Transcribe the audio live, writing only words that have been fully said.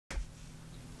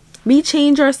We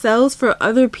change ourselves for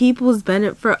other people's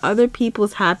benefit, for other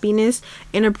people's happiness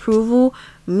and approval.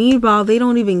 Meanwhile, they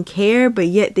don't even care, but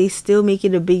yet they still make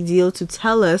it a big deal to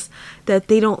tell us that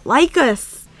they don't like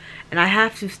us. And I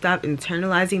have to stop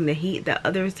internalizing the hate that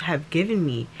others have given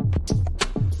me.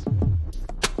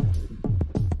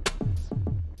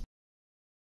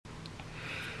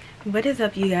 What is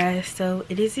up, you guys? So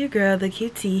it is your girl, the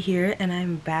QT here, and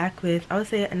I'm back with, I would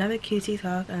say, another QT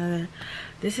talk.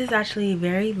 This is actually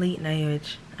very late night,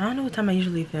 which I don't know what time I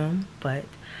usually film, but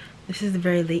this is a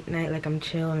very late night. Like, I'm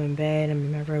chill, I'm in bed, I'm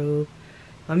in my robe.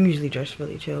 I'm usually dressed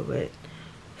really chill, but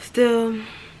still.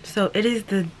 So it is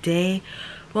the day,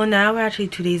 well, now we're actually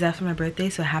 2 days after my birthday,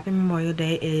 so happy Memorial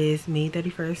Day. It is May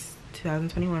 31st,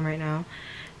 2021 right now,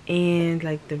 and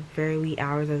like the very wee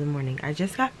hours of the morning. I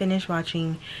just got finished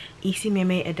watching Issey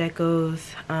Miyame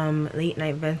Adeko's late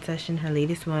night vent session, her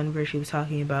latest one, where she was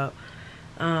talking about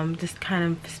just kind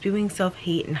of spewing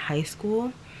self-hate in high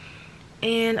school.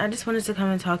 And I just wanted to come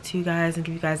and talk to you guys and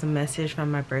give you guys a message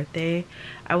from my birthday.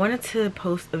 I wanted to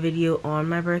post a video on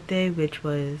my birthday, which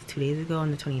was 2 days ago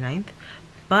on the 29th,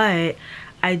 but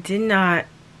I did not,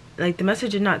 like, the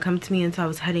message did not come to me until I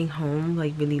was heading home,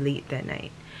 like, really late that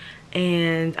night.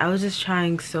 And I was just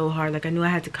trying so hard. Like, I knew I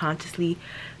had to consciously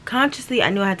I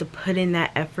knew I had to put in that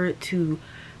effort to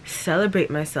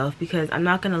celebrate myself, because I'm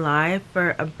not gonna lie,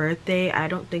 for a birthday, I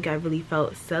don't think I really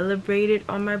felt celebrated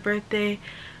on my birthday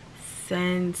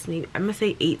since maybe, I'm gonna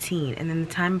say 18, and then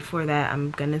the time before that,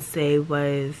 I'm gonna say,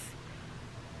 was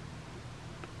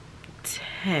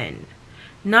 10.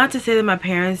 Not to say that my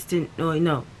parents didn't,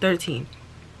 no, 13.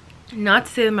 Not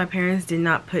to say that my parents did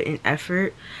not put in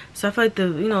effort. So I feel like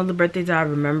the birthdays that I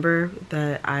remember,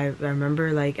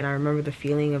 like, and I remember the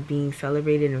feeling of being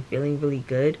celebrated and feeling really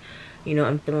good,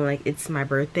 and feeling like it's my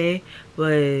birthday,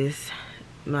 was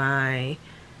my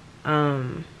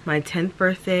 10th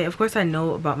birthday. Of course, I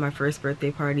know about my first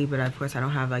birthday party, but of course I don't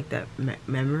have like that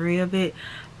memory of it.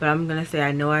 But I'm gonna say,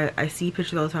 I know I see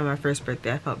pictures all the time of my first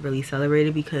birthday. I felt really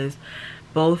celebrated because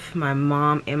both my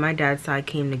mom and my dad's side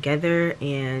came together,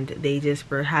 and they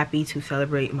just were happy to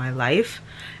celebrate my life.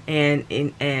 And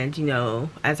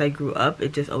as I grew up,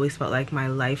 it just always felt like my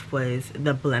life was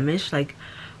the blemish, like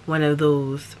one of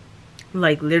those,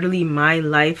 like, literally my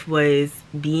life was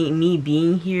me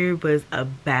being here was a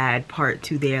bad part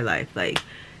to their life. Like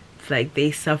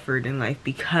they suffered in life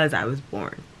because I was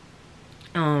born.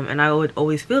 And I would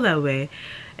always feel that way.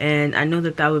 And I know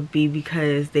that that would be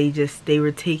because they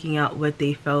were taking out what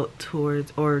they felt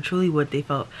towards, or truly what they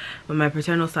felt on my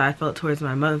paternal side, felt towards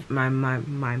my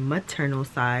maternal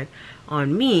side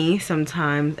on me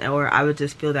sometimes, or I would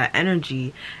just feel that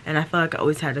energy, and I felt like I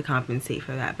always had to compensate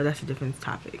for that, but that's a different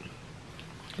topic.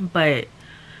 But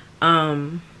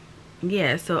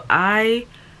yeah, so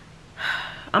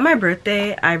on my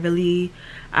birthday,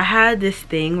 I had this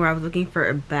thing where I was looking for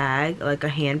a bag, like a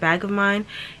handbag of mine,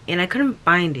 and I couldn't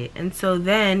find it. And so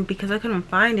then, because I couldn't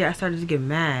find it, I started to get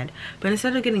mad. But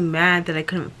instead of getting mad that I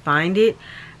couldn't find it,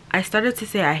 I started to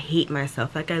say I hate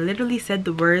myself. Like, I literally said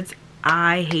the words,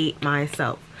 I hate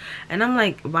myself. And I'm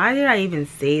like, why did I even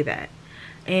say that?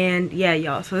 And yeah,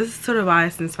 y'all, so this is sort of why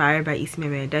it's inspired by Issey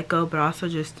Miyame Adeko, but also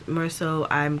just more so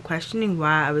I'm questioning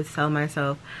why I would tell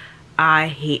myself I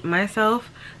hate myself.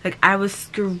 Like, I was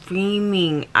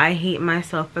screaming I hate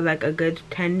myself for like a good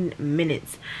 10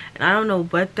 minutes, and I don't know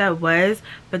what that was,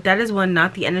 but that is, one,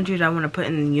 not the energy that I want to put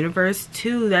in the universe.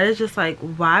 Two, that is just like,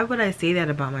 why would I say that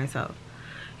about myself?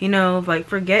 Like,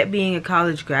 forget being a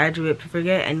college graduate,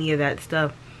 forget any of that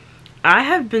stuff. I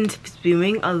have been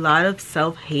spewing a lot of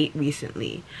self-hate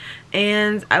recently,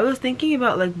 and I was thinking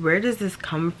about, like, where does this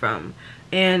come from?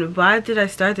 And why did I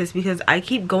start this? Because I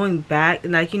keep going back,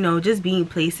 like, just being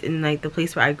placed in, like, the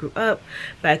place where I grew up,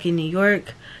 back in New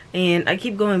York. And I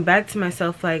keep going back to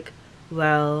myself, like,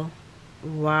 well,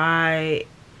 why?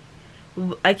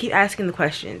 I keep asking the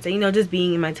questions. And, just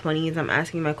being in my 20s, I'm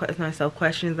asking myself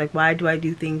questions, like, why do I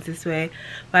do things this way?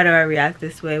 Why do I react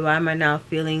this way? Why am I now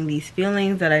feeling these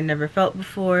feelings that I never felt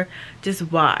before? Just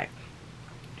why?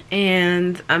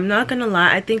 And I'm not gonna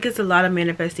lie, I think it's a lot of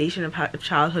manifestation of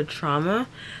childhood trauma.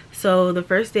 So the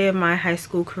first day of my high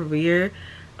school career,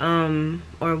 or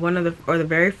the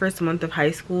very first month of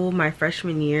high school, my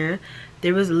freshman year,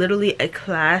 there was literally a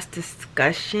class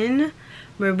discussion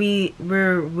where the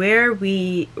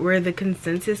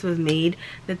consensus was made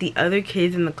that the other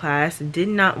kids in the class did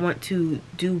not want to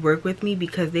do work with me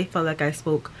because they felt like I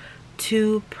spoke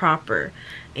too proper.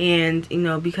 And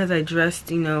because I dressed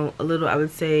a little, I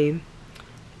would say,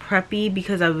 preppy,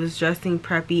 because I was dressing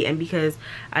preppy, and because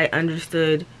I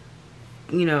understood,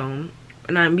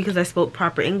 because I spoke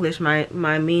proper English, my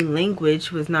main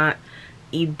language was not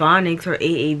Ebonics or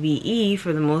AAVE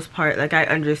for the most part. Like, I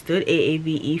understood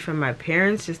AAVE from my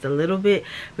parents just a little bit,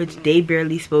 which they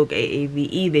barely spoke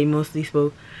AAVE. They mostly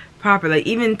spoke proper. Like,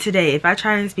 even today, if I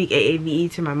try and speak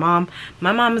AAVE to my mom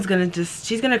is gonna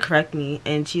she's gonna correct me,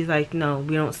 and she's like, no,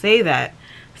 we don't say that.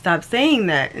 Stop saying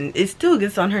that. And it still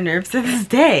gets on her nerves to this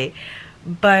day.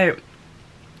 But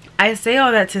I say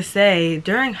all that to say,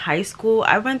 during high school,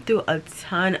 I went through a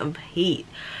ton of hate.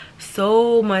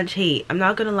 So much hate. I'm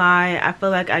not gonna lie, I feel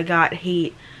like I got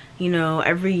hate, you know,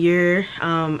 every year.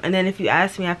 And then if you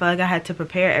ask me, I feel like I had to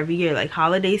prepare every year. Like,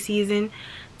 holiday season,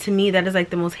 to me, that is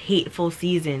like the most hateful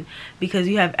season, because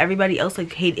you have everybody else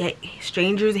like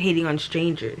strangers hating on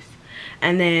strangers.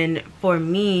 And then for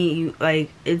me,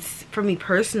 it's for me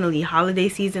personally, holiday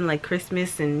season, like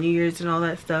Christmas and New Year's and all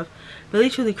that stuff, really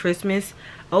truly Christmas,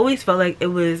 always felt like it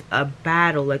was a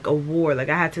battle, like a war. Like,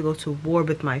 I had to go to war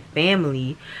with my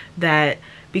family, that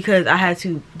because I had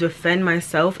to defend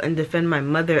myself and defend my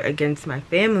mother against my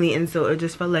family, and so it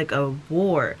just felt like a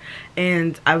war.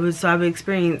 And I would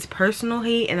experience personal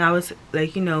hate, and I was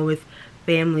like, you know, with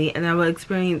family, and I would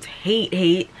experience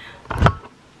hate,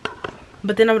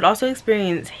 but then I would also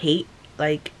experience hate,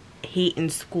 like hate in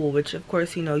school, which of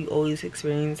course, you know, you always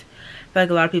experience. I feel like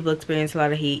a lot of people experience a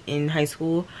lot of hate in high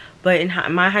school. But in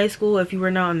my high school, if you were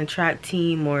not on the track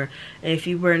team, or if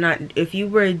you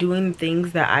were doing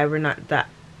things that I were not, that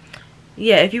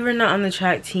yeah, if you were not on the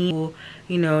track team,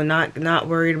 you know, not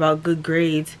worried about good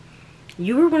grades,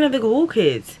 you were one of the cool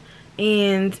kids.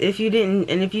 And if you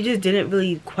just didn't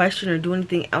really question or do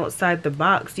anything outside the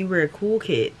box, you were a cool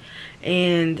kid.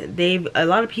 And a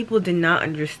lot of people did not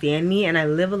understand me, and I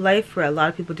live a life where a lot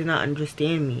of people did not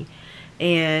understand me.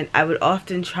 And I would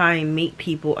often try and make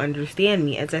people understand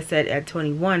me. As I said, at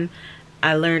 21,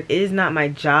 I learned it is not my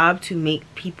job to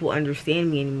make people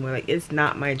understand me anymore. Like, it's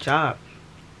not my job.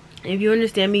 If you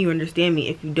understand me, you understand me.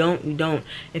 If you don't, you don't.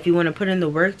 If you want to put in the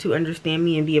work to understand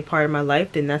me and be a part of my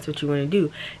life, then that's what you want to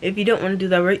do. If you don't want to do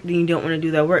that work, then you don't want to do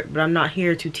that work. But I'm not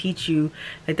here to teach you.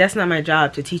 Like, that's not my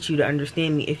job, to teach you to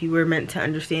understand me. If you were meant to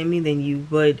understand me, then you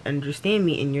would understand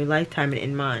me in your lifetime and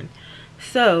in mine.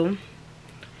 So,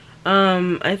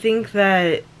 I think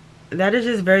that is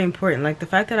just very important. Like, the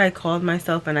fact that I called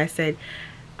myself and I said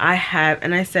I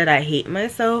hate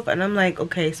myself, and I'm like,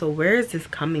 okay, so where is this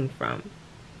coming from?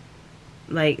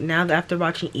 Like, now that after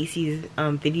watching EC's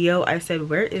video, I said,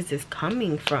 where is this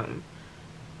coming from?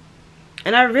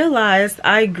 And I realized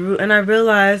I grew, and I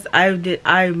realized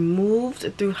I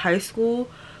moved through high school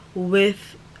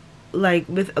with a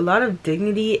lot of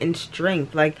dignity and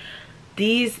strength. Like,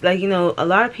 these, like, you know, a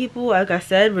lot of people, like I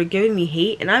said, were giving me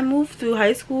hate, and I moved through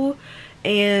high school,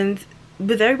 and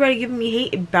with everybody giving me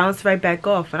hate, it bounced right back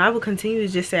off. And I would continue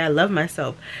to just say I love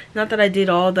myself. Not that I did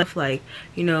all the, like,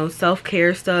 you know,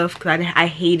 self-care stuff, because I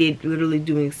hated literally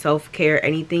doing self-care,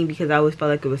 anything, because I always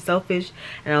felt like it was selfish,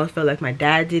 and I always felt like my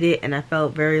dad did it, and I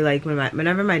felt very like,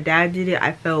 whenever my dad did it,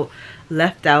 I felt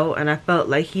left out, and I felt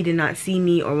like he did not see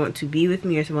me or want to be with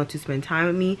me or want to spend time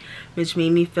with me, which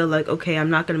made me feel like, okay,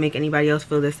 I'm not going to make anybody else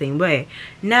feel the same way.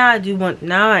 Now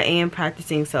I am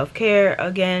practicing self-care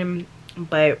again,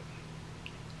 but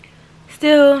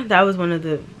still, that was one of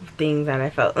the things that I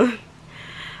felt.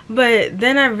 But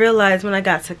then I realized when I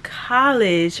got to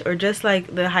college, or just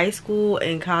like the high school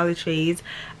and college phase,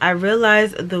 I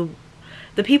realized the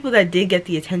people that did get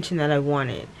the attention that I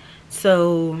wanted.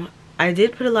 So I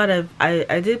did put a lot of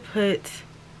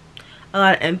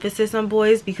emphasis on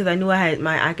boys, because I knew I had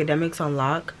my academics on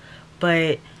lock.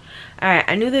 But alright,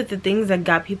 I knew that the things that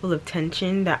got people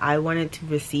attention that I wanted to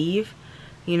receive,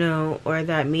 you know, or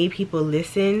that made people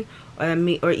listen,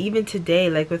 or even today,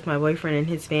 like with my boyfriend and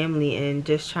his family, and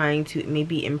just trying to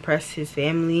maybe impress his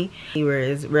family,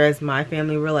 whereas my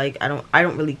family were like, I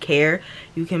don't really care,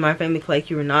 my family can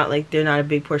like you or not, like, they're not a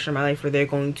big portion of my life where they're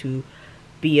going to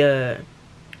be they're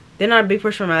not a big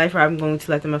portion of my life where I'm going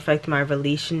to let them affect my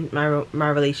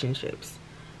relationships,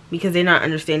 because they're not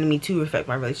understanding me to affect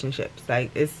my relationships.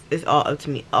 Like, it's all up to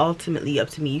me, ultimately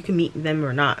up to me. You can meet them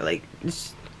or not, like,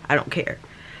 I don't care.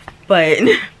 But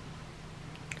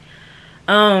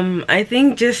I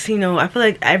think just, you know, I feel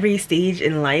like every stage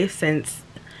in life since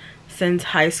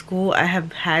high school, I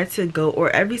have had to go, or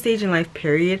every stage in life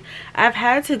period, I've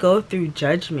had to go through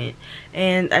judgment.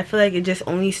 And I feel like it just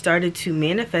only started to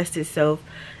manifest itself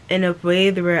in a way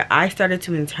where I started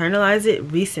to internalize it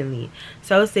recently.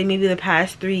 So I would say maybe the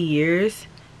past 3 years.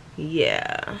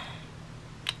 Yeah,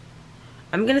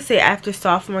 I'm gonna say after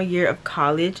sophomore year of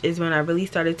college is when I really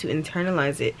started to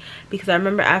internalize it, because I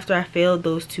remember after I failed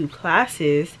those 2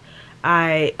 classes,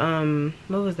 I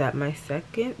what was that, my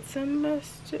second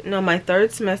semester, no, my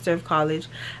third semester of college,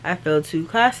 I failed 2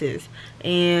 classes.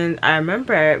 And I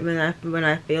remember when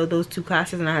I failed those 2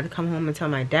 classes and I had to come home and tell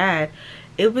my dad,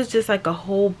 it was just like a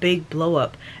whole big blow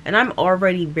up. And I'm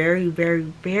already very, very,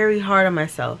 very hard on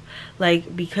myself,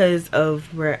 like, because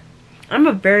of where I'm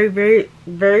a very, very,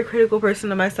 very critical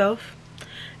person to myself.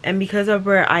 And because of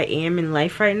where I am in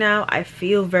life right now, I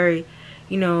feel very,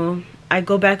 you know, I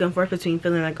go back and forth between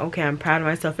feeling like, okay, I'm proud of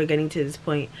myself for getting to this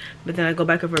point, but then I go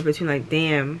back and forth between like,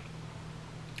 damn,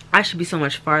 I should be so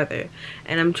much farther.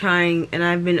 And I'm trying, and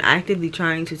I've been actively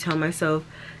trying to tell myself,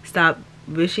 stop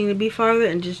wishing to be farther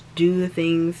and just do the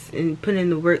things and put in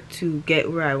the work to get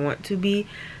where I want to be,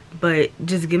 but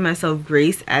just give myself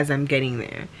grace as I'm getting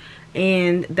there.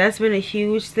 And that's been a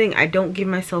huge thing. I don't give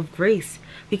myself grace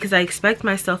because I expect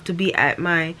myself to be at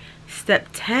my step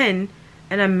 10,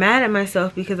 and I'm mad at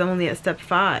myself because I'm only at step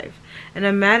 5. And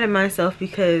I'm mad at myself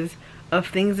because of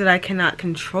things that I cannot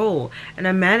control. And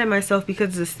I'm mad at myself because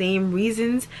of the same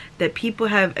reasons that people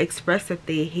have expressed that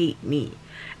they hate me.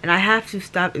 And I have to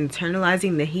stop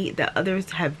internalizing the hate that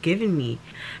others have given me.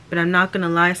 But I'm not gonna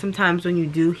lie, sometimes when you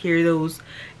do hear those,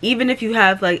 even if you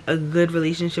have like a good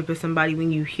relationship with somebody,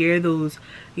 when you hear those,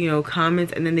 you know,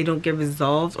 comments and then they don't get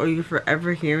resolved, or you're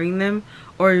forever hearing them,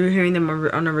 or you're hearing them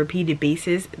on a repeated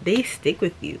basis, they stick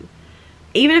with you.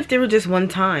 Even if they were just one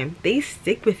time, they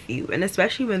stick with you. And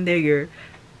especially when they're your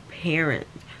parent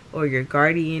or your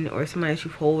guardian or somebody that you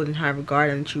hold in high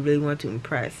regard and that you really want to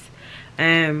impress.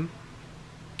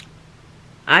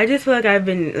 I just feel like I've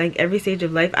been, like, every stage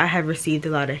of life I have received a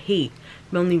lot of hate,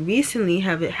 but only recently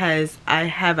I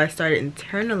started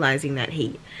internalizing that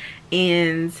hate.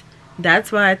 And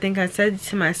that's why I think I said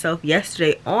to myself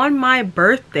yesterday on my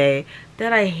birthday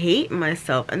that I hate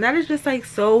myself, and that is just like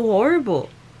so horrible.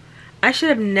 I should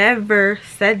have never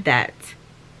said that.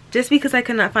 Just because I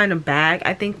could not find a bag.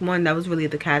 I think, one, that was really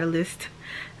the catalyst.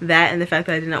 That and the fact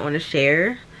that I did not want to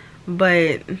share.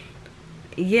 But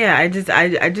yeah, I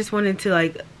just wanted to,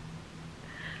 like,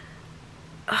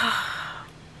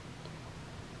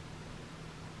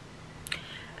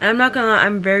 and I'm not gonna lie,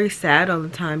 I'm very sad all the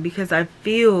time because I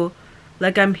feel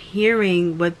like I'm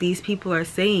hearing what these people are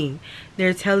saying.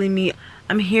 They're telling me,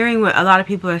 I'm hearing what a lot of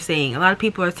people are saying. A lot of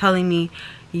people are telling me,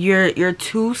 you're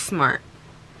too smart.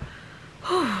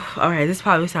 Alright, this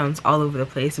probably sounds all over the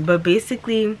place, but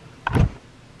basically,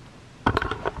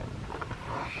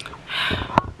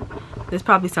 this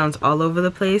probably sounds all over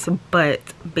the place, but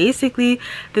basically,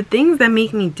 the things that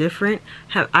make me different,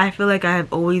 I feel like I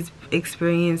have always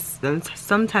experienced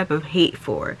some type of hate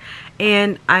for.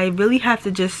 And I really have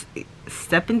to just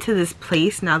step into this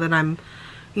place now that I'm,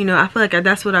 you know, I feel like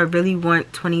that's what I really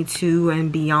want 22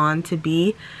 and beyond to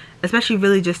be. Especially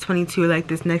really just 22, like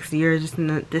this next year, just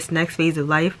in this next phase of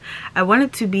life. I want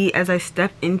it to be, as I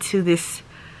step into this,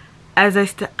 I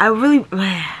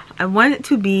want it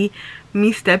to be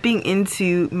me stepping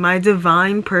into my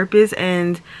divine purpose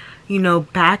and, you know,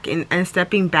 and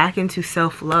stepping back into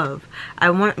self-love.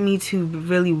 I want me to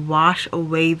really wash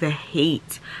away the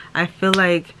hate. I feel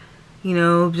like, you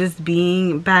know, just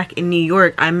being back in New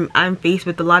York, I'm faced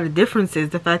with a lot of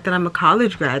differences. The fact that I'm a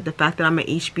college grad, the fact that I'm an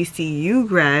HBCU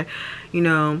grad, you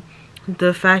know,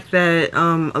 the fact that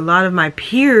a lot of my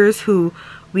peers who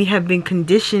we have been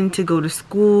conditioned to go to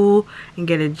school and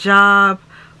get a job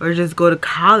or just go to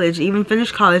college, even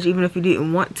finish college, even if you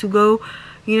didn't want to go,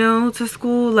 you know, to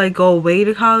school, like go away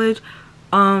to college,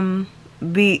 a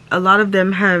lot of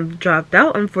them have dropped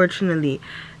out, unfortunately.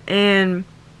 And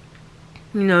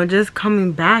you know, just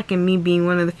coming back and me being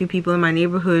one of the few people in my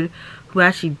neighborhood who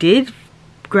actually did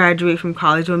graduate from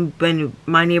college when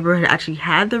my neighborhood actually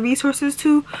had the resources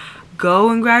to go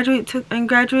and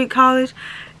graduate college,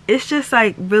 it's just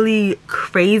like really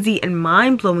crazy and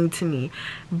mind-blowing to me.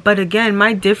 But again,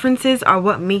 my differences are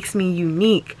what makes me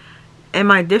unique, and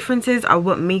my differences are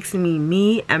what makes me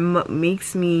me and what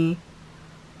makes me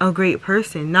a great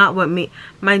person. Not what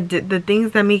the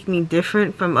things that make me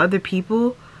different from other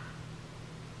people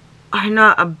are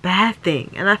not a bad thing.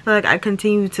 And I feel like I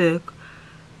continue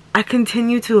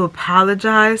to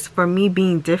apologize for me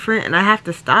being different, and I have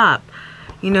to stop.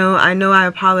 You know I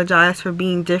apologize for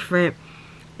being different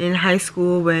in high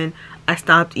school when I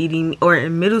stopped eating, or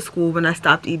in middle school when I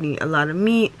stopped eating a lot of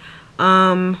meat.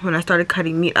 When I started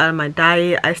cutting meat out of my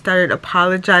diet, I started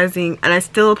apologizing, and I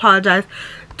still apologize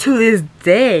to this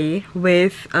day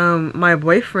with my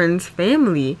boyfriend's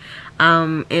family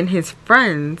and his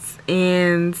friends.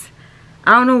 And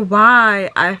I don't know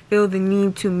why I feel the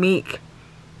need to make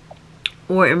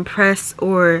or impress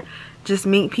or just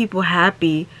make people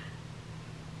happy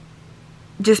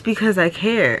just because I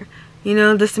care. you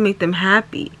know, just to make them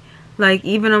happy. Like,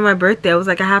 even on my birthday, I was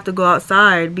like, I have to go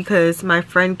outside because my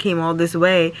friend came all this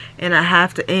way, and I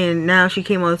have to, and now she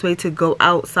came all this way to go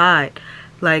outside.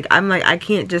 Like, I'm like, I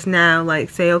can't just now,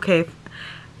 like, say, okay,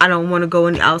 I don't want to go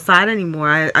outside anymore.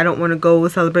 I don't want to go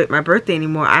celebrate my birthday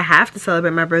anymore. I have to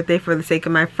celebrate my birthday for the sake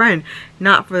of my friend,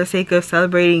 not for the sake of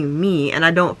celebrating me. And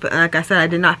I don't, like I said, I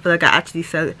did not feel like I actually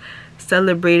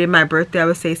celebrated my birthday, I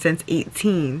would say, since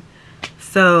 18.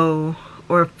 So,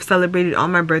 or celebrated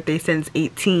on my birthday since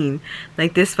 18.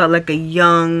 Like, this felt like a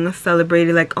young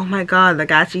celebrated, like, oh my god, like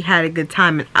I actually had a good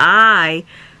time, and I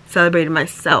celebrated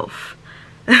myself.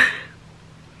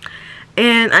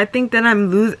 And I think that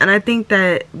and I think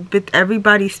that with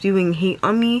everybody spewing hate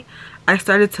on me, I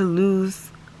started to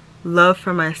lose love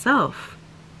for myself.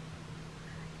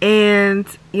 And,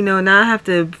 you know, now I have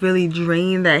to really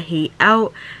drain that hate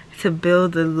out to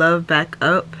build the love back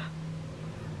up.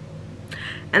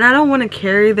 And I don't want to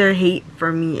carry their hate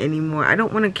for me anymore. I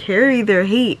don't want to carry their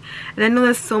hate. And I know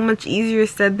that's so much easier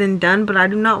said than done, but I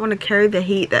do not want to carry the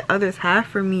hate that others have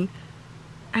for me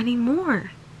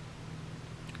anymore.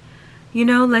 You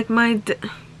know, like my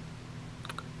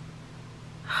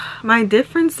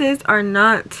differences are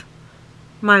not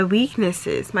my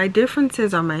weaknesses. My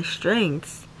differences are my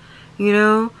strengths. You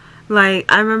know,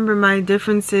 like I remember my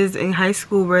differences in high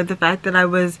school were the fact that I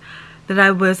was a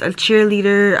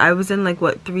cheerleader. I was in like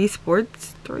what, 2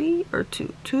 sports,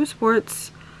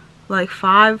 like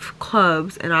 5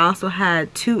 clubs, and I also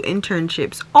had 2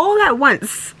 internships all at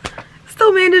once.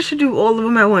 Still managed to do all of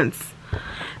them at once.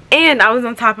 And I was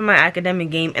on top of my academic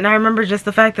game. And I remember just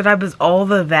the fact that I was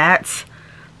all of that.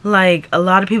 Like, a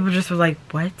lot of people just were like,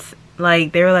 what?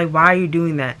 Like, they were like, why are you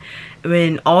doing that?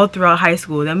 When all throughout high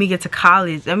school, then we get to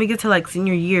college, then we get to like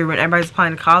senior year when everybody's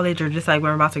applying to college, or just like when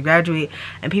we're about to graduate,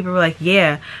 and people were like,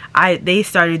 yeah, they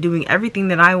started doing everything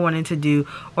that I wanted to do,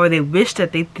 or they wished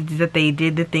that they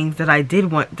did the things that I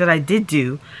did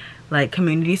do, like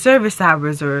community service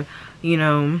hours, or, you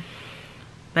know,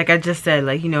 like I just said,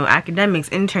 like, you know, academics,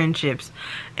 internships,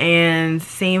 and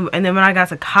then when I got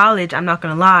to college, I'm not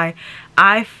gonna lie,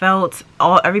 I felt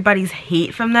everybody's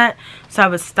hate from that. So I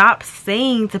would stop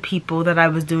saying to people that I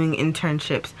was doing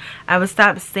internships. I would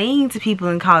stop saying to people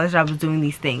in college that I was doing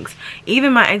these things.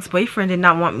 Even my ex-boyfriend did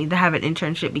not want me to have an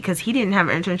internship because he didn't have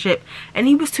an internship, and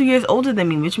he was 2 years older than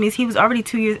me, which means he was already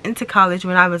 2 years into college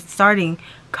when I was starting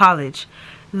college.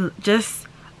 Just,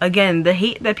 again, the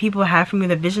hate that people have for me,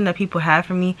 the vision that people have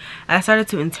for me, I started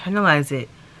to internalize it.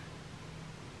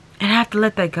 And I have to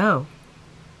let that go.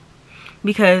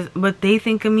 Because what they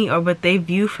think of me, or what they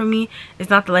view for me,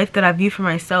 is not the life that I view for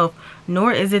myself,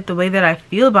 nor is it the way that I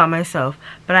feel about myself.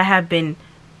 But I have been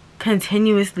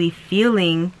continuously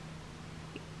feeling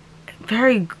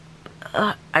very,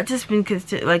 I've just been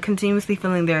continuously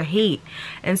feeling their hate.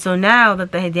 And so now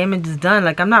that the damage is done,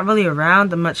 like, I'm not really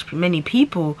around many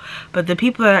people, but the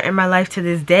people that are in my life to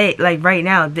this day, like right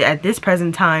now, at this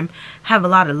present time, have a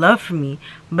lot of love for me.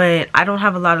 But I don't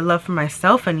have a lot of love for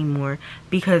myself anymore,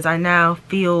 because I now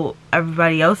feel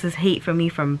everybody else's hate for me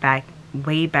from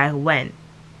way back when.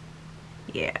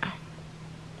 Yeah.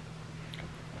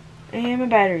 And my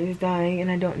battery is dying,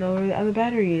 and I don't know where the other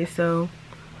battery is, so.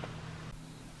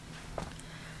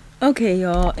 Okay,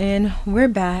 y'all, and we're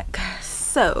back.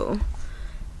 So,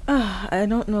 I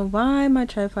don't know why my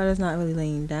tripod is not really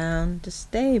laying down. Just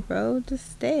stay, bro. Just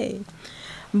stay.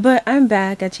 But I'm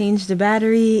back. I changed the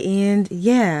battery, and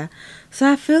yeah. So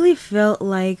I really felt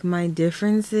like my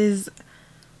differences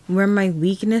were my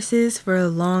weaknesses for a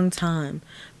long time.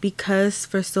 Because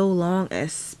for so long,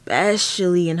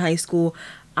 especially in high school,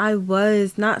 I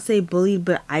was, not say bullied,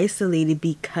 but isolated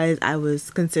because I was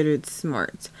considered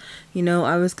smart. You know,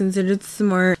 I was considered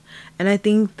smart, and I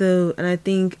think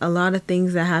a lot of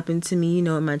things that happened to me, you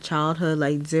know, in my childhood,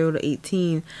 like 0 to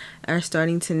 18, are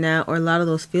starting to now, or a lot of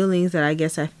those feelings that I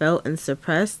guess I felt and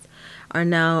suppressed are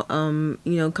now,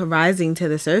 you know, rising to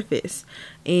the surface.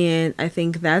 And I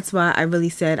think that's why I really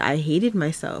said I hated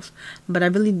myself. But I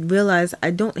really realized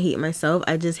I don't hate myself.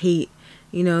 I just hate,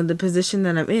 you know, the position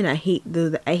that I'm in. I hate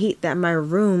that my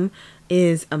room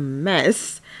is a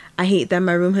mess. I hate that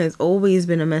my room has always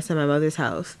been a mess in my mother's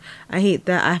house. I hate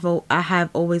that I have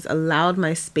always allowed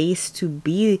my space to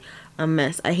be a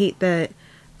mess. I hate that,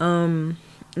 you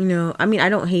know, I mean, I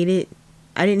don't hate it.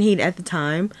 I didn't hate it at the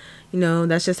time. You know,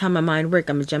 that's just how my mind works.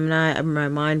 I'm a Gemini. My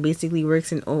mind basically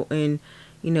works in,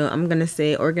 you know, I'm going to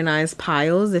say organized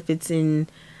piles. If it's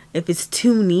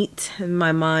too neat,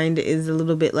 my mind is a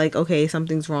little bit like, okay,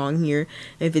 something's wrong here.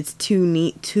 If it's too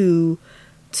neat, too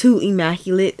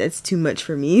immaculate, that's too much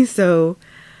for me. So,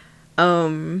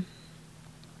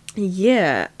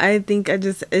 Yeah, I think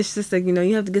it's just like,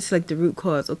 you have to get to like the root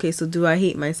cause. Okay, so do I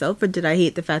hate myself, or did I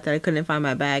hate the fact that I couldn't find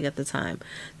my bag at the time?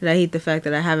 Did I hate the fact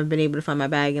that I haven't been able to find my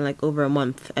bag in like over a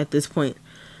month at this point?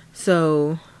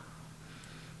 So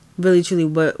really truly,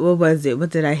 what was it? What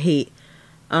did I hate?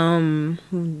 Um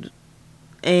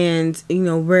and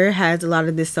where has a lot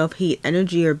of this self-hate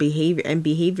energy or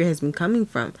behavior has been coming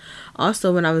from?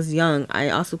 Also, when I was young, I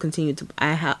also continued to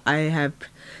I have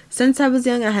since I was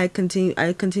young, I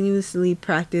continuously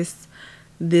practiced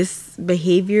this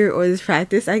behavior, or this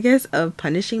practice, I guess, of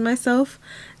punishing myself.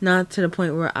 Not to the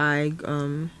point where I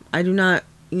do not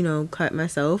cut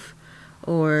myself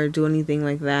or do anything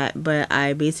like that, but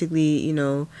I basically,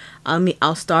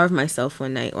 I'll starve myself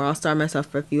one night, or I'll starve myself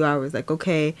for a few hours. Like,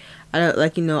 okay, I don't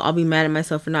like, I'll be mad at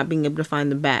myself for not being able to find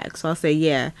the bag. So I'll say,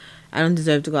 yeah, I don't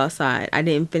deserve to go outside. I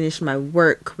didn't finish my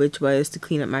work, which was to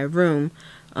clean up my room,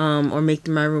 or make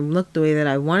my room look the way that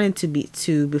I wanted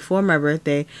to before my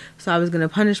birthday. So I was gonna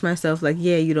punish myself, like,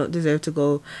 yeah, you don't deserve to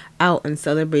go out and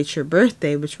celebrate your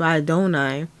birthday, which why don't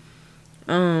I?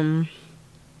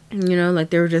 Like,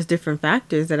 there were just different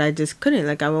factors that I just couldn't.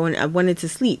 Like, I wanted to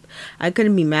sleep. I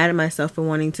couldn't be mad at myself for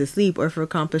wanting to sleep, or for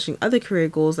accomplishing other career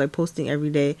goals like posting every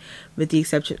day, with the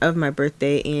exception of my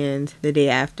birthday and the day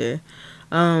after.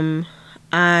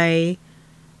 I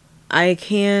I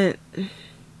can't.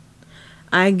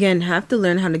 I again have to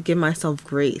learn how to give myself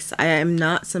grace. I am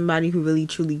not somebody who really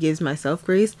truly gives myself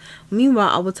grace. Meanwhile,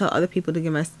 I will tell other people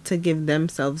to give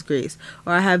themselves grace.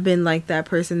 Or I have been like that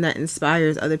person that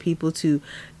inspires other people to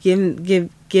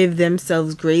give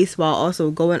themselves grace while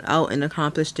also going out and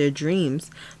accomplish their dreams.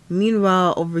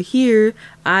 Meanwhile, over here,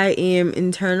 I am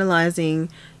internalizing,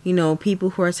 people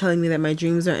who are telling me that my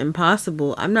dreams are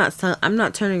impossible. I'm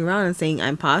not turning around and saying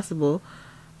I'm possible.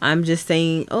 I'm just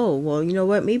saying, oh, well, you know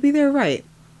what? Maybe they're right.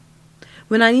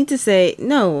 When I need to say,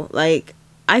 no, like,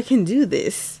 I can do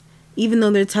this, even though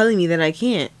they're telling me that I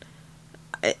can't.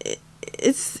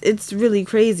 It's really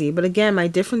crazy. But again, my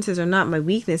differences are not my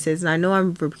weaknesses. And I know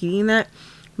I'm repeating that,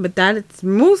 but that's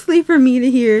mostly for me to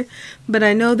hear. But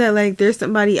I know that, like, there's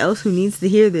somebody else who needs to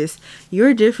hear this.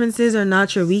 Your differences are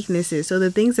not your weaknesses. So the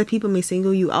things that people may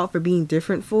single you out for being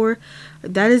different for,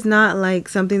 that is not like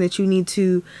something that you need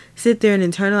to sit there and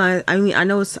internalize. I mean, I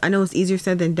know it's easier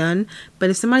said than done, but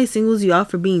if somebody singles you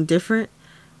out for being different,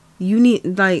 you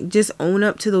need, like, just own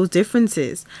up to those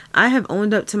differences. I have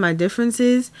owned up to my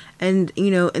differences, and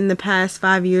in the past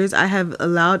 5 years I have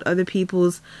allowed other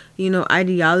people's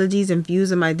ideologies and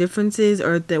views of my differences,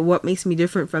 or that what makes me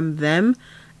different from them,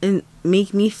 and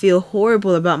make me feel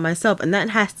horrible about myself, and that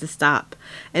has to stop.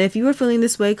 And if you are feeling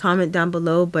this way, comment down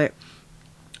below. But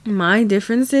my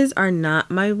differences are not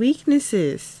my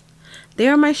weaknesses. They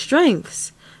are my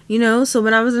strengths. So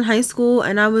when I was in high school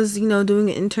and I was, doing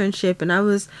an internship, and I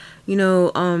was,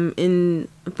 in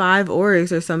 5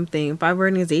 orgs or something, 5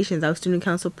 organizations. I was student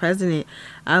council president.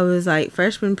 I was like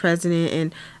freshman president,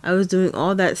 and I was doing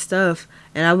all that stuff.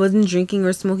 And I wasn't drinking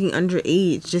or smoking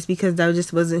underage, just because that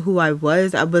just wasn't who I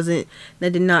was. That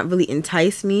did not really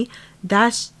entice me.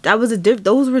 Those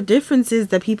were differences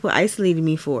that people isolated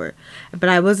me for. But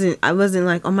I wasn't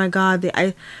like, oh my God,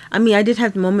 I mean, I did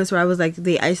have moments where I was like,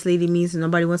 they isolated me, so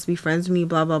nobody wants to be friends with me,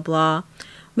 blah blah blah,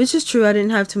 which is true. I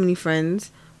didn't have too many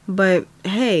friends, but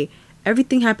hey,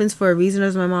 everything happens for a reason,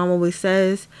 as my mom always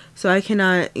says. So I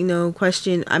cannot,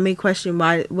 question. I may question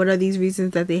what are these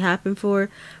reasons that they happen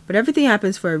for, but everything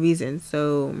happens for a reason.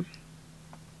 So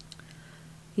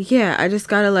yeah, I just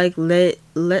gotta like let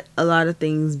a lot of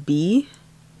things be,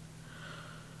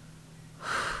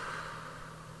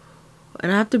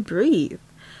 and I have to breathe,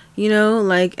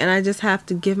 and I just have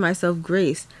to give myself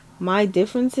grace. My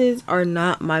differences are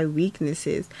not my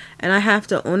weaknesses, and I have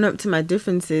to own up to my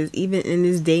differences even in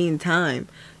this day and time,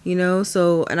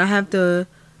 so, and I have to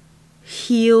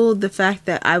heal the fact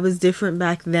that I was different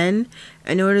back then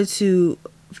in order to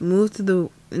move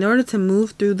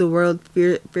through the world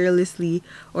fearlessly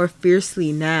or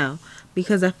fiercely now.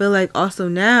 Because I feel like also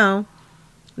now,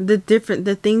 the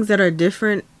things that are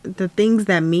different, the things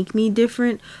that make me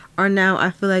different, are now,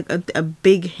 I feel like, a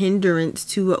big hindrance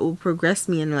to what will progress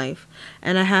me in life.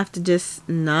 And I have to just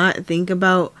not think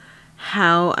about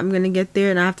how I'm gonna get there,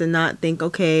 and I have to not think,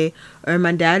 okay, or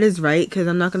my dad is right, because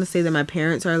I'm not gonna say that my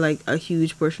parents are like a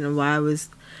huge portion of why I was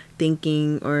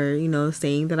thinking or, you know,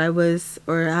 saying that I was,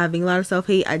 or having a lot of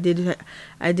self-hate. I did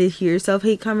hear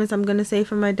self-hate comments, I'm gonna say,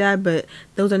 from my dad, but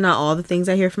those are not all the things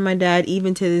I hear from my dad.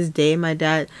 Even to this day, my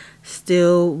dad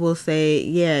still will say,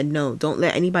 yeah, no, don't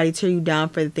let anybody tear you down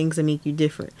for the things that make you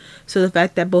different. So the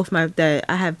fact that that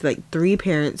I have like 3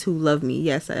 parents who love me.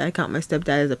 Yes, I count my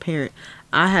stepdad as a parent.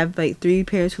 I have like 3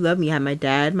 parents who love me. I have my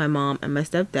dad, my mom, and my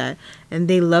stepdad, and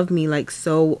they love me like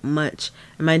so much.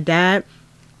 And my dad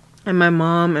and my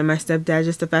mom and my stepdad,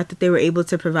 just the fact that they were able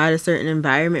to provide a certain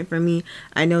environment for me.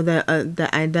 I know that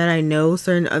I know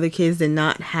certain other kids did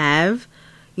not have.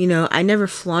 You know, I never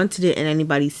flaunted it in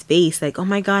anybody's face, like, oh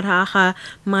my God, haha,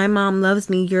 my mom loves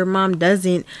me, your mom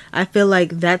doesn't. I feel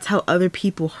like that's how other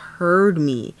people heard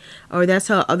me, or that's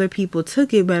how other people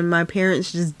took it when my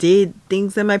parents just did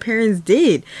things that my parents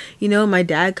did. You know, my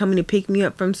dad coming to pick me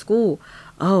up from school.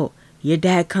 Oh, your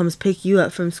dad comes pick you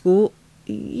up from school?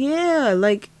 Yeah,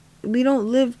 like, we don't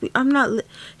live,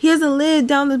 he doesn't live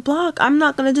down the block. I'm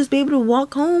not gonna just be able to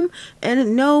walk home,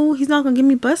 and no, he's not gonna give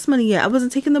me bus money yet. I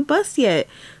wasn't taking the bus yet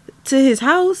to his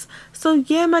house. So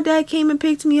yeah, my dad came and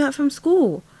picked me up from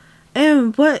school.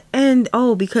 And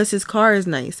oh, because his car is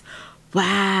nice.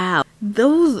 Wow.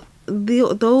 Those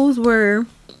were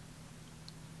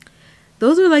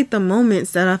like the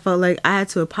moments that I felt like I had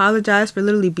to apologize for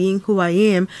literally being who I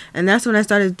am. And that's when I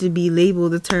started to be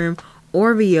labeled the term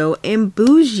Oreo and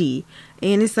bougie.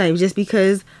 And it's like, just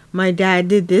because my dad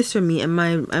did this for me, and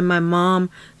my mom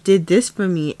did this for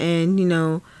me, and you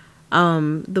know,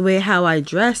 the way how I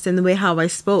dressed and the way how I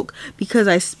spoke, because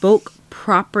I spoke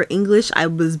proper English, I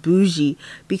was bougie.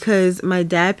 Because my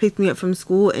dad picked me up from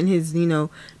school in his, you know,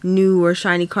 new or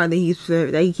shiny car that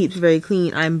he keeps very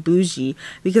clean, I'm bougie.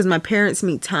 Because my parents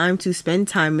make time to spend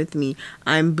time with me,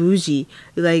 I'm bougie.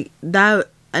 Like that.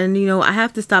 And, you know, I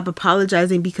have to stop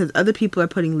apologizing because other people are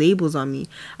putting labels on me.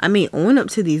 I may own up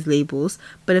to these labels,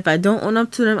 but if I don't own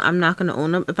up to them, I'm not going to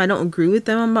own up. If I don't agree with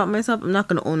them about myself, I'm not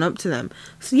going to own up to them.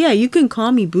 So, yeah, you can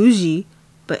call me bougie,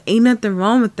 but ain't nothing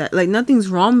wrong with that. Like, nothing's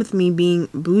wrong with me being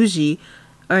bougie,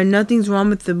 or nothing's wrong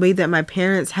with the way that my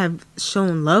parents have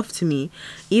shown love to me.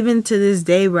 Even to this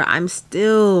day, where I'm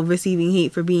still receiving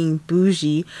hate for being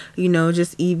bougie, you know,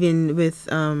 just even with,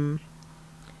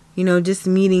 you know, just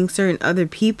meeting certain other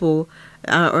people,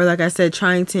 or like I said,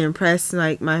 trying to impress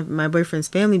like my boyfriend's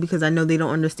family, because I know they don't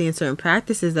understand certain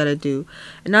practices that I do.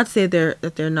 And not to say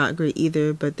that they're not great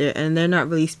either, but they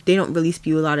don't really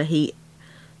spew a lot of hate,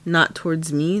 not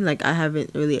towards me. Like, I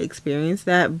haven't really experienced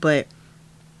that, but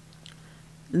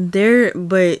you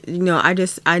know,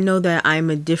 I know that I'm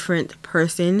a different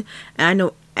person, and I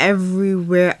know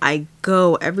everywhere I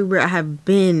go, everywhere I have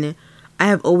been, I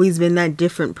have always been that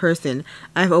different person.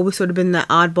 I've always sort of been that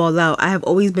oddball out. I have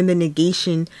always been the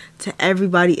negation to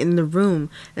everybody in the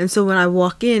room. And so when I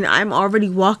walk in, I'm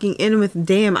already walking in with,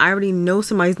 damn, I already know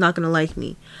somebody's not going to like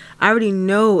me. I already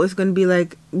know it's going to be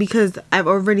like, because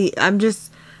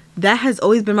that has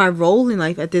always been my role in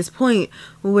life at this point,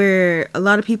 where a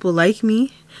lot of people like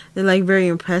me. They're like very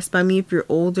impressed by me if you're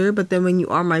older. But then when you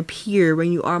are my peer,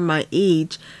 when you are my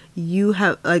age, you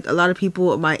have, like, a lot of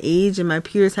people my age and my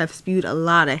peers have spewed a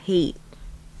lot of hate.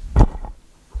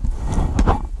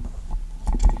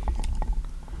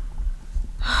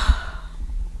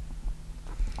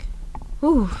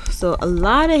 Ooh, so a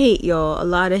lot of hate, y'all, a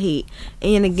lot of hate.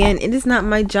 And again, it is not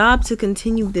my job to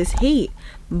continue this hate,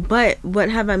 but what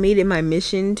have I made it my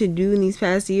mission to do in these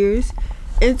past years?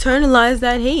 Internalize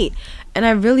that hate. And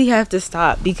I really have to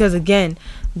stop, because again,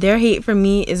 their hate for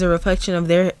me is a reflection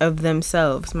of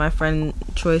themselves. My friend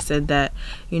Troy said that,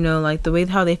 you know, like, the way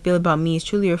how they feel about me is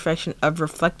truly a reflection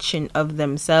of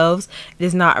themselves. It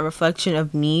is not a reflection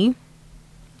of me.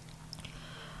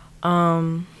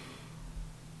 And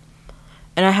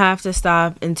I have to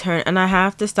stop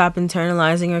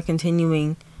internalizing or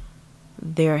continuing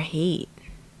their hate.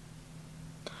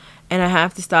 And I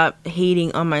have to stop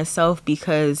hating on myself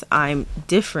because I'm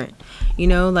different. You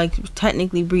know, like,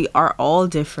 technically we are all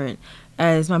different.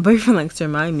 As my boyfriend likes to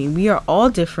remind me, we are all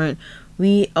different.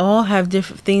 We all have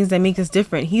different things that make us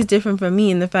different. He's different from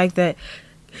me in the fact that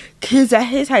kids at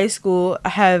his high school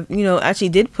have, you know, actually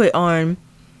did put an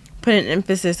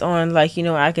emphasis on, like, you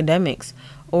know, academics.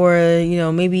 Or, you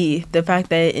know, maybe the fact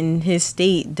that in his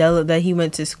state that he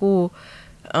went to school,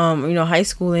 you know, high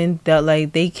school, and that,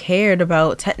 like, they cared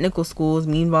about technical schools.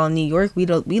 Meanwhile, in New York, we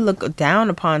look down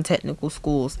upon technical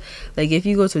schools. Like, if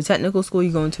you go to a technical school,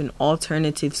 you go into an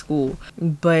alternative school.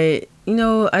 But, you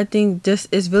know, I think just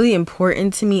it's really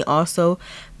important to me also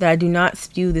that I do not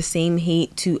spew the same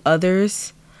hate to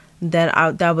others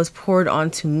that was poured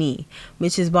onto me,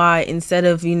 which is why instead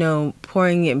of, you know,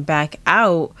 pouring it back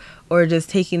out or just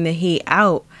taking the hate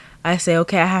out, I say,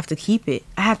 okay, I have to keep it.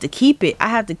 I have to keep it. I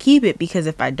have to keep it, because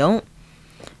if I don't,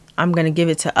 I'm going to give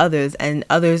it to others, and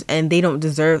they don't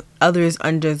deserve, others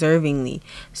undeservingly.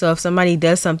 So if somebody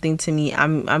does something to me,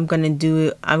 I'm going to do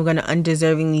it. I'm going to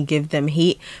undeservingly give them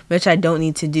hate, which I don't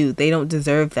need to do. They don't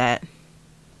deserve that.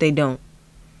 They don't.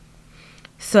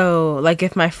 So, like,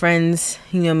 if my friends,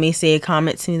 may say a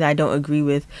comment to me that I don't agree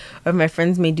with, or if my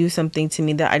friends may do something to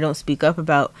me that I don't speak up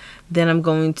about, then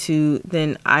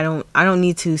I don't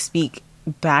need to speak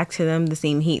back to them the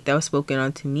same hate that was spoken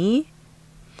onto me.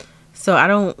 So I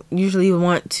don't usually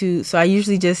I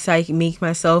usually just like make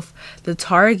myself the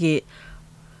target.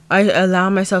 I allow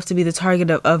myself to be the target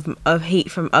of hate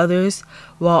from others,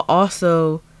 while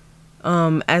also,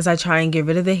 as I try and get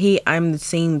rid of the hate, I'm the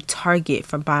same target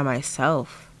by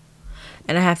myself.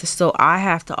 And I have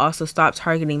to also stop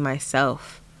targeting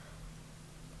myself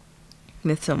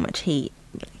with so much hate.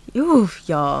 Oof,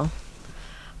 y'all.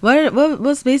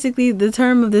 What's basically the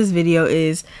term of this video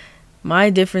is,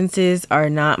 my differences are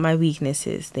not my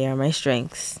weaknesses. They are my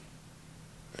strengths.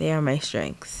 They are my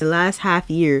strengths. The last half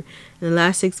year, in the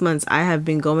last 6 months, I have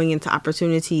been going into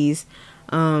opportunities,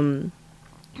 or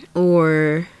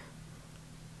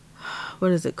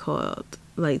what is it called?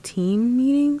 Like team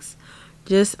meetings?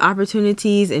 Just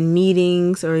opportunities and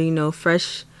meetings, or,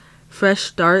 fresh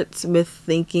starts with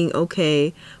thinking,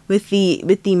 okay, with the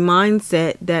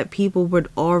mindset that people would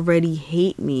already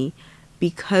hate me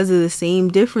because of the same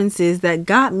differences that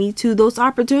got me to those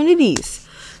opportunities.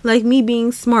 Like me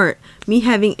being smart, me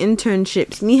having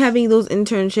internships,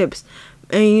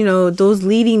 and those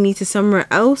leading me to somewhere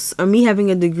else, or me having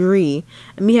a degree,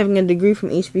 from an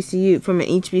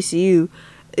HBCU,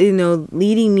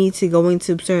 leading me to going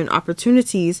to certain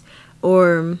opportunities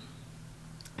or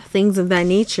things of that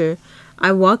nature.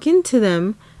 I walk into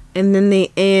them,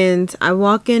 and I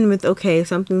walk in with, okay,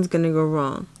 something's gonna go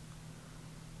wrong.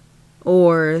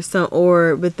 Or with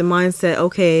the mindset,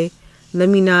 okay, let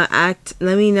me not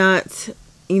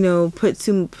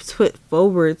put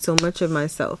forward so much of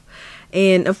myself.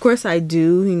 And of course I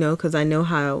do, because I know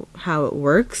how it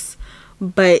works.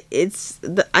 But I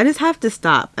just have to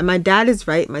stop. And my dad is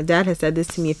right. My dad has said this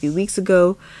to me a few weeks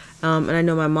ago. And I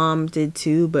know my mom did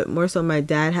too, but more so my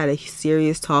dad had a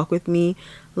serious talk with me.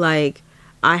 Like,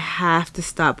 I have to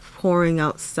stop pouring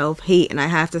out self-hate, and I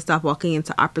have to stop walking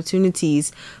into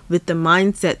opportunities with the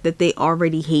mindset that they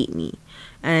already hate me,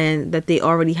 and that they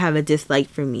already have a dislike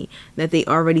for me, that they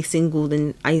already singled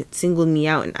me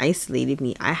out and isolated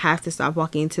me. I have to stop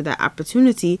walking into that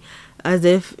opportunity as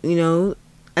if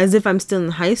I'm still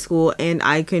in high school and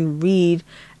I can read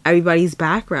everybody's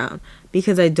background,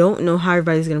 because I don't know how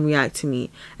everybody's going to react to me.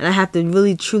 And I have to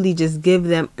really, truly just give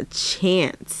them a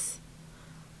chance.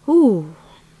 Ooh,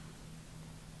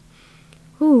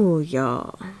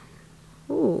 y'all.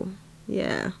 Ooh,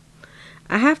 yeah.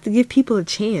 I have to give people a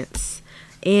chance.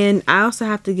 And I also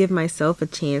have to give myself a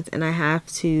chance. And I have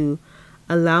to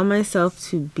allow myself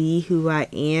to be who I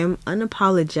am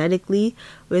unapologetically,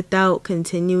 without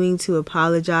continuing to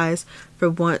apologize for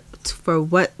what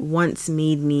once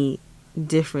made me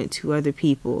different to other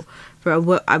people. For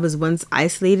what I was once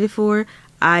isolated for,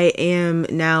 I am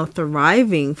now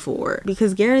thriving for.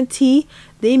 Because guarantee,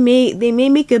 they may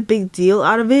make a big deal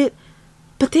out of it,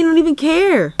 but they don't even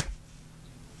care.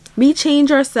 We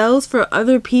change ourselves for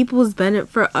other people's benefit,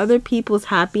 for other people's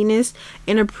happiness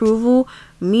and approval.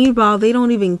 Meanwhile, they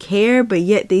don't even care, but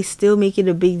yet they still make it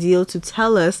a big deal to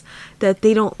tell us that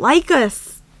they don't like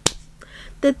us,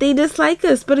 that they dislike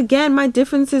us. But again, my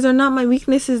differences are not my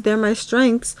weaknesses, they're my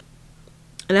strengths.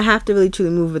 And I have to really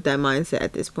truly move with that mindset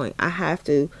at this point. I have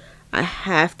to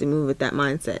move with that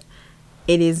mindset.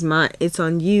 It's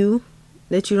on you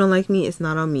that you don't like me. It's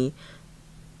not on me.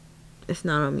 It's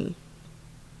not on me.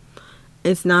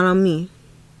 It's not on me.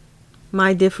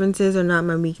 My differences are not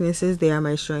my weaknesses. They are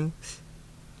my strengths.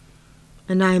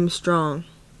 And I am strong.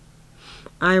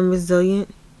 I am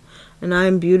resilient. And I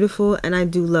am beautiful. And I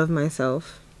do love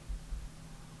myself.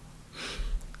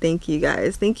 Thank you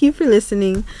guys. Thank you for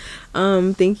listening.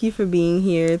 Thank you for being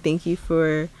here. Thank you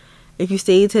for, if you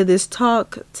stayed to this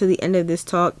talk, to the end of this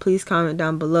talk, please comment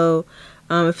down below.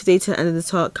 If you stayed to the end of the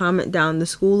talk, comment down the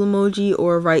school emoji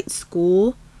or write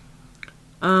school.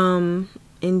 And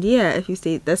yeah, if you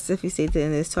stayed to the end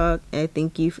of this talk, I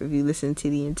thank you if you listened to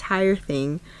the entire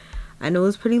thing. I know it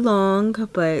was pretty long,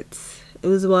 but it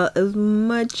was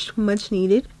much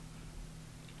needed.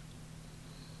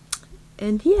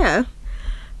 And yeah.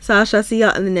 So I shall see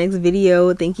y'all in the next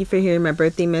video. Thank you for hearing my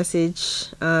birthday message.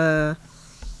 Yeah,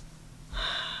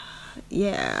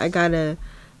 I gotta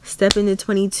step into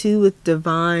 22 with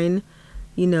divine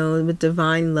you know, with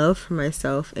divine love for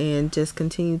myself and just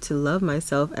continue to love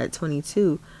myself at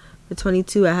 22. For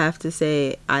 22, I have to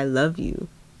say, I love you.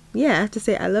 Yeah, I have to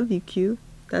say, I love you, Q.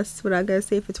 That's what I gotta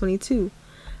say for 22.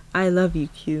 I love you,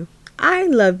 Q. I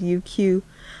love you, Q.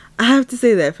 I have to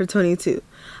say that for 22.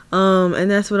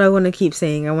 And that's what I want to keep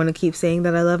saying. I want to keep saying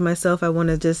that I love myself. I want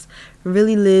to just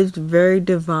really live very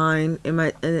divine in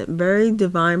my very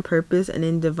divine purpose and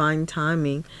in divine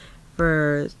timing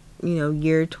for, you know,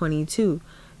 year 22.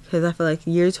 Because I feel like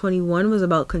year 21 was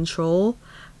about control,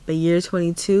 but year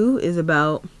 22 is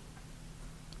about,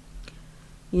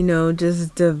 you know,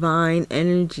 just divine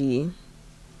energy.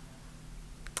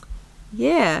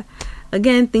 Yeah.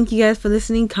 Again, thank you guys for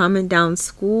listening. Comment down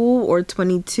school or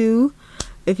 22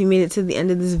 if you made it to the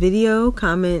end of this video.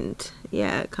 Comment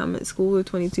school or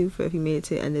 22 for if you made it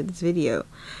to the end of this video.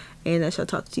 And I shall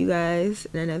talk to you guys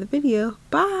in another video.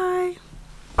 Bye.